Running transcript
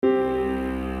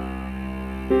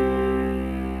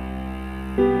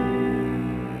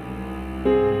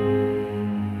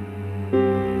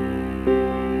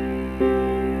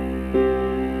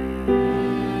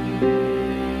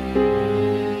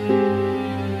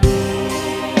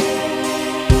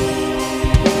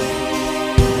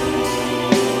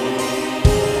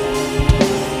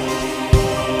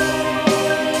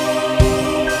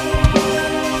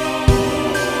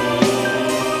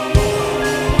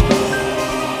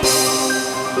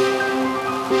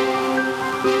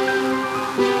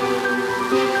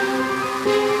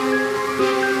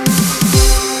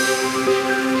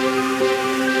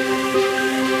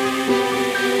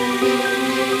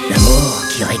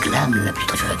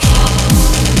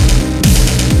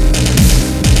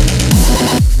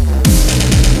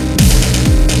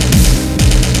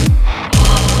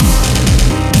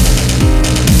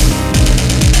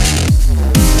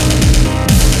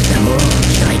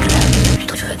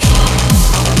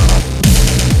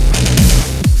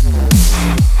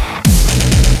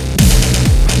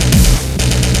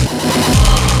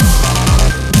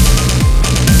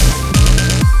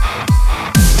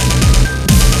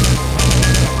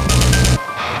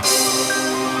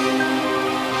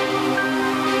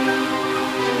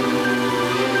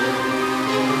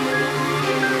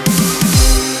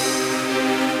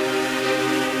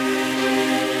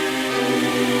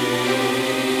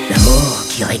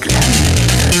Qui réclame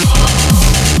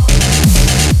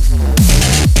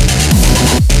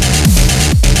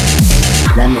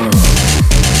la mort.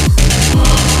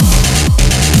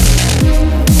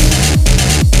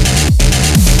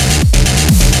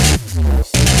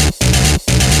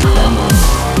 La mort.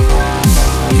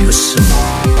 Le sang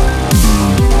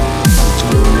qui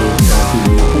tournait un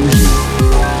peu rouge.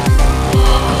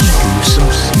 Parce que le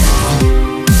sang c'est la vie.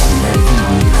 La vie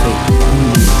nous fait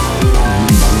couler.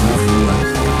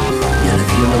 Il y a la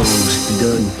violence qui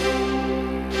donne.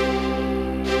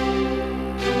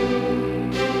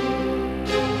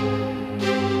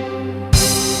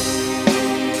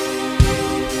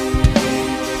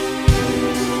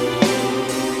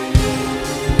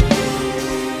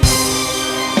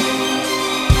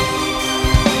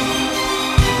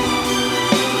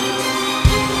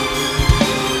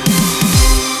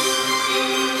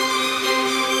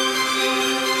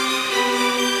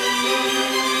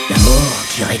 La mort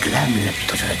qui réclame la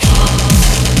putréfaction.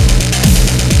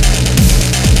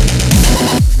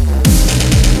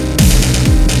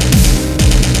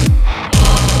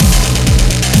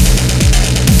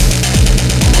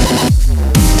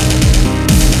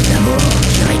 La mort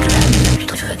qui réclame la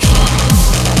putréfaction.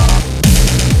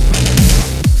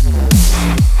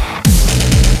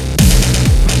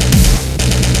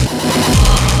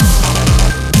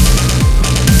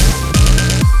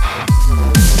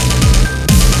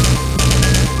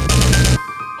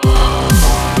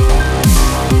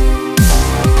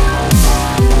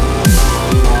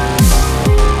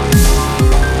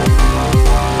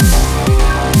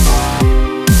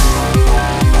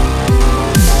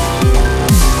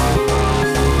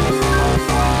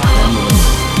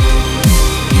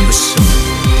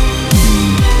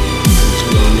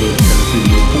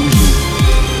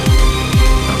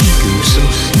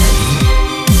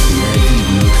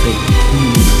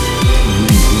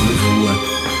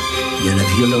 Il y a la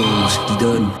violence qui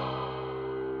donne.